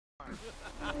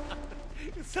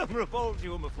Some revolves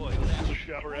you before you It's left. a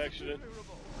shower accident.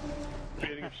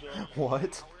 Hating himself.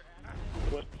 What?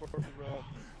 Wet part of the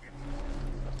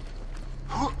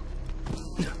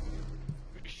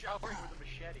Showering with a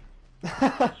machete.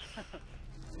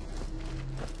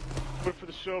 Went for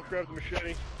the soap, grabbed the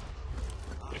machete.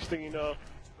 Next thing you know.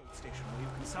 Station where you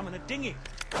can summon a dinghy.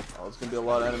 Oh, there's gonna be a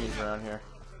lot of enemies around here.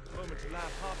 Moment to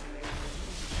laugh heartily.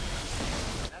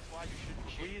 That's why you shouldn't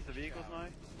cheese the vehicles now.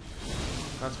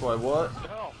 That's why what?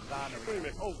 Oh,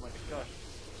 man. Oh my gosh.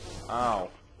 Ow.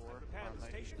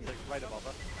 He's like right above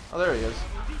us. Oh, there he is.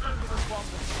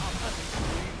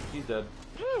 He's dead.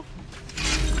 Woo!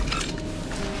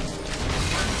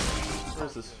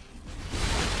 Where's this?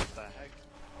 What the heck?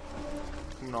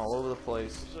 Coming all over the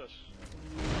place. What's this?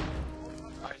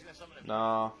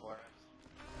 Nah.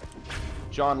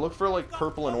 John, look for like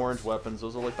purple and orange weapons.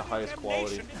 Those are like the highest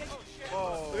quality.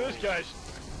 Whoa. Look at those guys.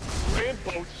 Land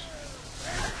boats.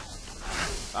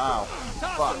 Ow.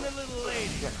 Fuck. The little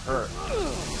lady. Get hurt.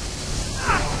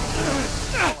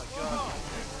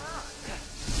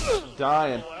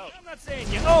 Dying. I'm not saying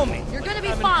you owe me. You're gonna be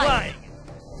I'm fine. implying.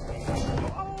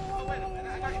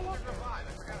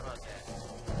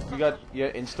 You got,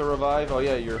 yeah, insta revive? Oh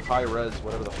yeah, your high res,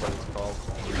 whatever the fuck it's called.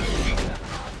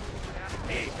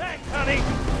 Hey, thanks, honey.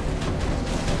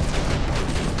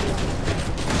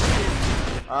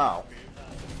 Ow.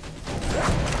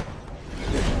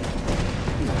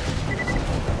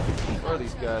 Where are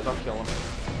these guys? I'll kill them.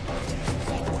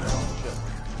 Shit.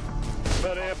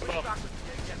 About to amp it up.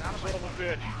 Son of a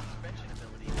bitch.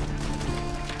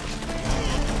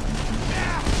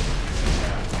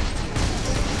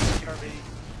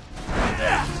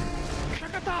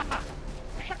 Shakata!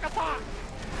 Shakata!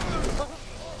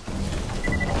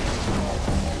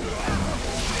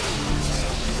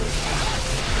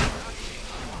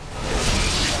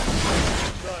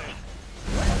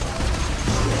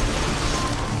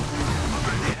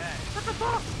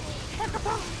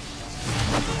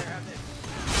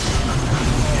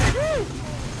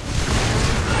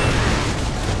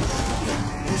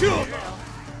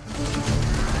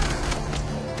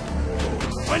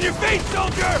 On your feet,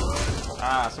 soldier!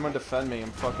 Ah, someone defend me.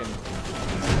 I'm fucking...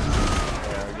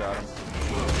 There, I got him.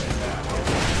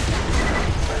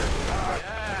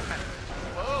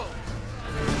 Whoa!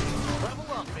 Level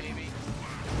up, baby.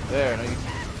 There, now you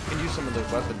can use some of the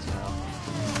weapons now.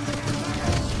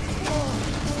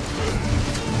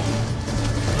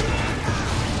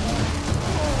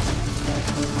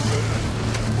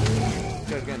 This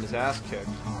guy's getting his ass kicked.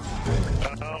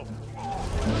 Ow.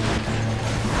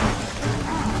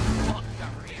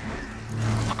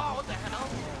 Oh, what the hell?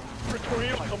 There's a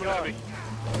tornado coming at me.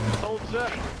 How old's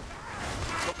that?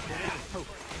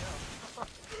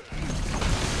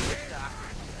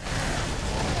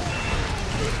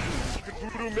 The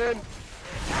voodoo men.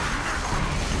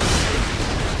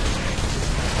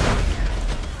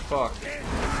 Fuck. Get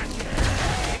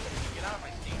out of my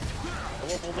seat. I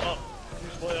won't hold up.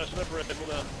 Use my sniper rifle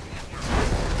now.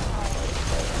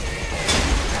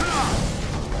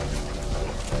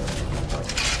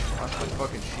 Lost my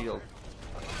fucking shield.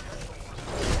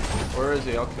 Where is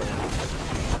he? I'll kill him.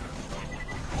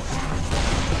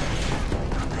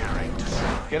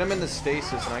 Get him in the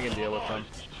stasis and I can deal with him.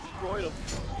 Destroyed him.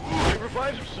 He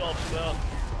revives himself now.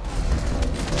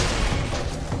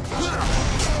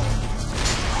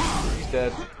 He's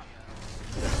dead.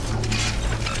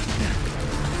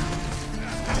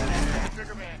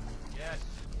 Trigger man. Yes.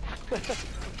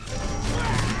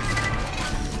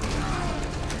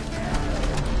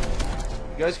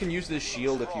 You guys can use this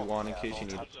shield if you want in case you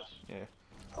need it. Yeah.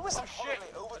 Who was that horribly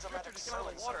overdramatic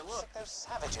silly sick those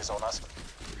savages on us?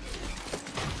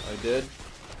 I did.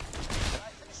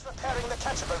 Finish repairing the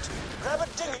catcher boat. Grab a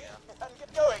dinghy and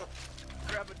get going.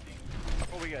 Grab a dinghy.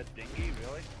 Oh, we got a dinghy,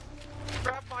 really?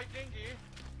 Grab my dinghy.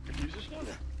 Use this one.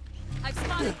 I've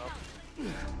spotted.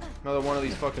 Another one of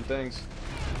these fucking things.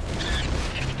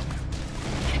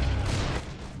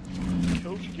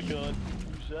 Coach gun.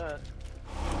 Who's that?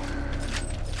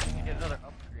 You get another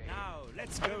upgrade. Now,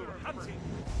 let's go hunting.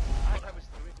 What I was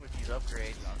doing with these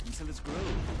upgrades. Until it's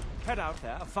grown. Head out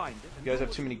there, find it. You guys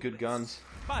have too many good guns.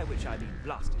 By which I mean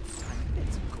blasted. Tiny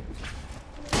bits, of course.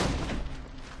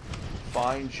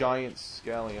 Fine giant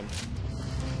scallion.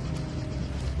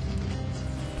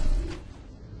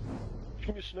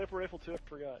 Give me a sniper rifle too, I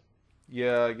forgot.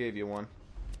 Yeah, I gave you one.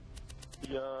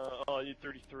 Yeah, oh, I need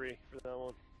 33 for that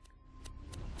one.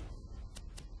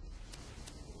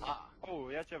 Oh,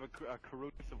 we actually have a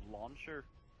corrosive launcher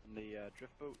in the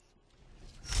drift boats.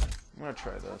 I'm gonna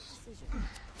try this.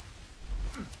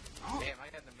 Damn, I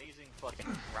got an amazing fucking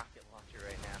rocket launcher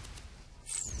right now.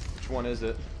 Which one is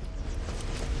it?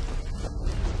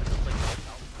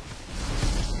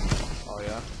 Oh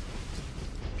yeah.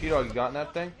 P-Dog, you gotten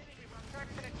that thing?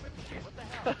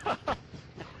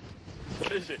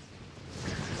 What is it?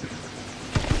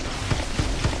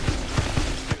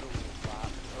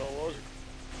 Oh, what was it?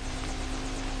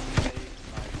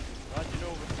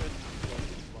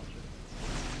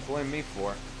 Blame me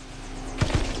for.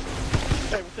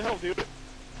 Hey, what the hell, dude?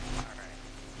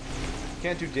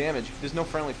 Can't do damage. There's no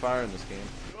friendly fire in this game.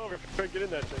 Get over, try to get in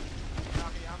that thing.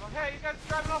 Nakayama. Hey, you guys are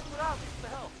driving off without me. What the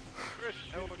hell? Chris,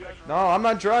 No, I'm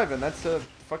not driving. That's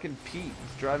fucking Pete.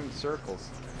 He's driving in circles.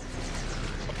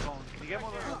 Can you get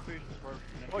one of those food for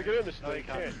oh, get in this No, thing. you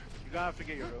can't. You're gonna have to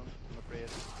get your own, I'm afraid.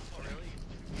 Oh,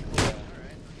 really?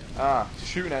 Ah, he's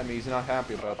shooting at me. He's not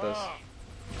happy about this.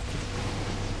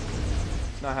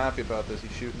 He's not happy about this.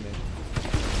 He's shooting me. You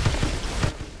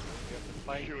have to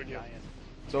fight Shooting the you. giant.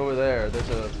 It's over there. There's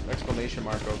a exclamation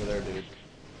mark over there, dude.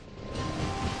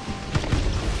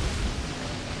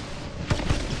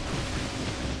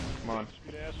 Come on.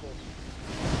 Stupid assholes.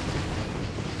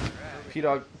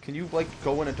 P-Dog, can you, like,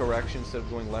 go in a direction instead of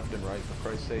going left and right, for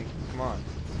Christ's sake? Come on.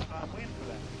 I'm waiting for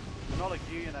them. I'm not like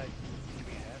you and I shoot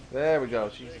me ahead. There we go.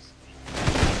 Jesus. Got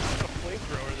a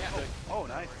flamethrower, this thing. Oh,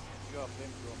 nice. You got a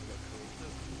flamethrower.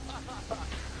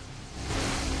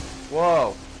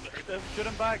 Whoa. Shoot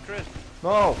him back, Chris.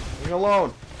 No. Leave me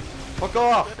alone. Fuck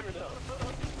off.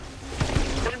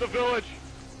 Burn the village.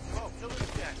 Oh, village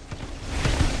deck.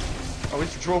 Oh, we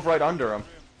just drove right under him.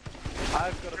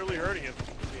 I've got a Really hurting him.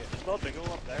 It's not to go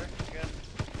up there again.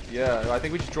 Yeah, I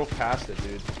think we just drove past it,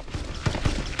 dude.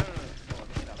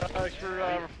 Thanks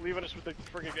for leaving us with the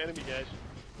friggin' enemy guys.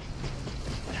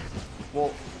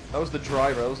 Well, that was the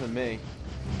driver. That wasn't me.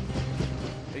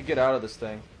 How do you get out of this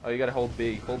thing? Oh, you gotta hold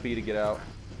B. Hold B to get out.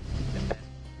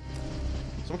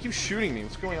 Someone keeps shooting me.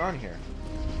 What's going on here?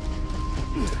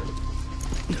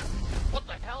 What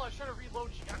the hell? I was trying to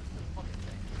reload you. Got the fucking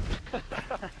thing.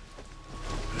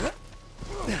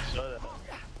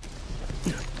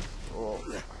 Oh.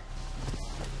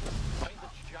 Find the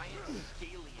giant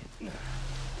scallion.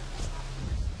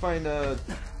 Find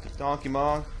Donkey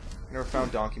Mong. Never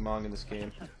found Donkey Mong in this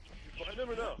game. You find him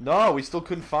or no? No, we still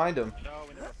couldn't find him. No,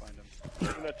 we never find him.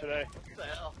 Doing that today. What the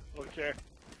hell? Okay.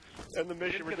 And the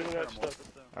mission, we're doing that stuff.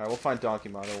 Alright, we'll find Donkey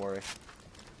Mong, don't worry.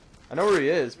 I know where he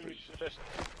is, but We he just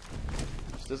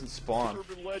just doesn't spawn.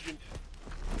 urban legend.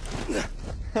 It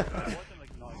wasn't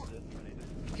like not exist or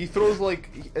anything. He throws like...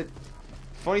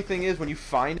 funny thing is, when you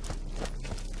find him,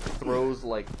 he throws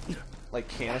like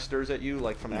canisters at you,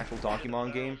 like from the actual Donkey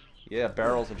Mong game. Yeah,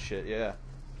 barrels and shit, yeah.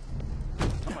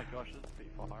 Oh my gosh, this is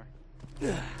pretty far.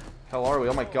 Hell are we?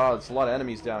 Oh my god, there's a lot of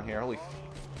enemies down here. Holy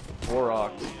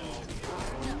Borok.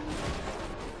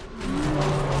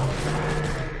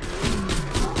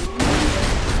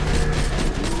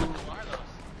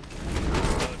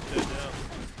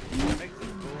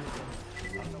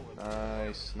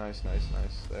 Nice.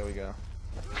 There we go.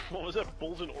 What was that?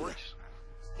 Bulls and orcs?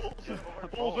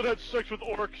 Bulls that had sex with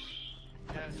orcs.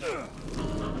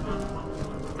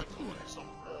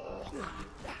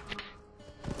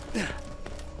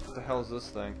 What the hell is this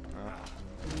thing?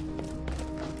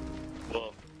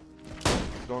 Well,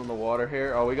 Going in the water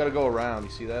here. Oh, we gotta go around. You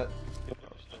see that?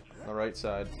 On the right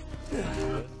side. Yeah.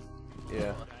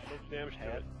 no damage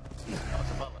to it.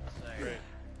 Great.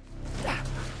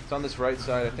 It's on this right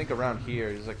side. I think around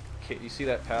here. There's like, you see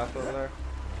that path over there?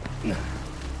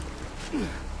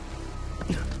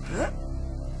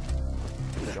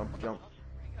 Jump. Does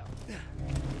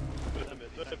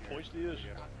that have points to use?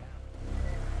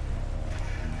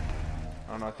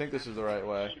 I don't know. I think this is the right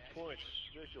way. 2 points.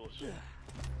 Ridiculous.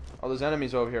 Oh, there's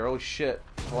enemies over here. Holy shit.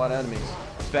 A lot of enemies.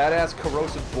 Badass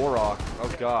corrosive Borok.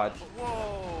 Oh god.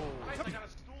 Whoa! I got a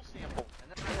stool sample.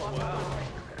 And then I lost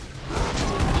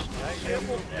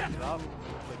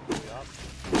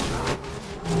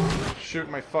Shoot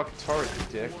my fucking turret, you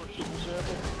dick.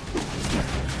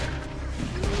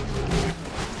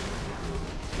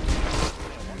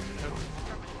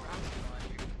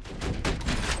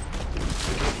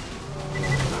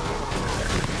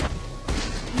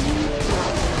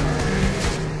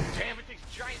 Damn, it takes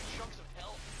giant chunks of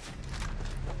health.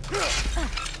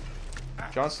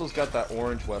 John still's got that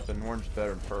orange weapon. Orange is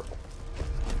better than purple.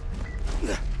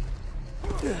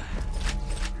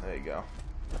 There you go.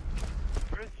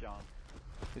 Where's John?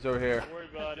 He's over here. Don't worry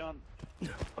about it. John.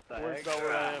 What the Worry heck? about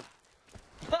where I am.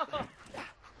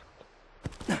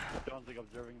 John's like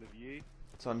observing the view.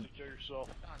 It's on. Check yourself.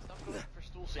 God, stop going for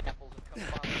stool samples and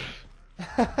come find me.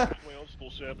 There's my own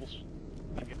stool samples.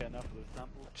 Can get enough of those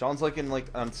samples. John's like in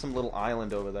on some little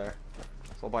island over there.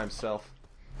 It's all by himself.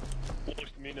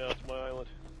 Looks to me now. It's my island.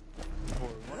 Or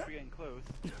once we're getting close.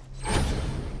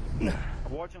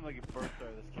 I'm watching like a burst out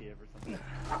of this cave or something.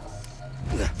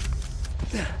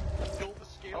 Build the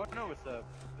scale. Oh no, it's a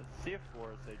safe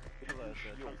for it's a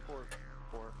transport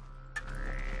for.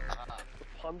 The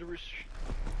ponderous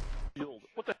shield.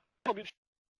 What the hell?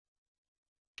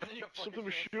 Something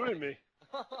was shooting me.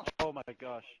 Oh my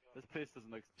gosh, this place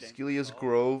doesn't look dangerous Skilia's at all.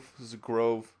 Grove. This is a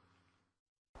grove.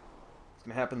 It's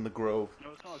gonna happen in the grove.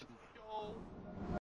 No, it's not. Yo.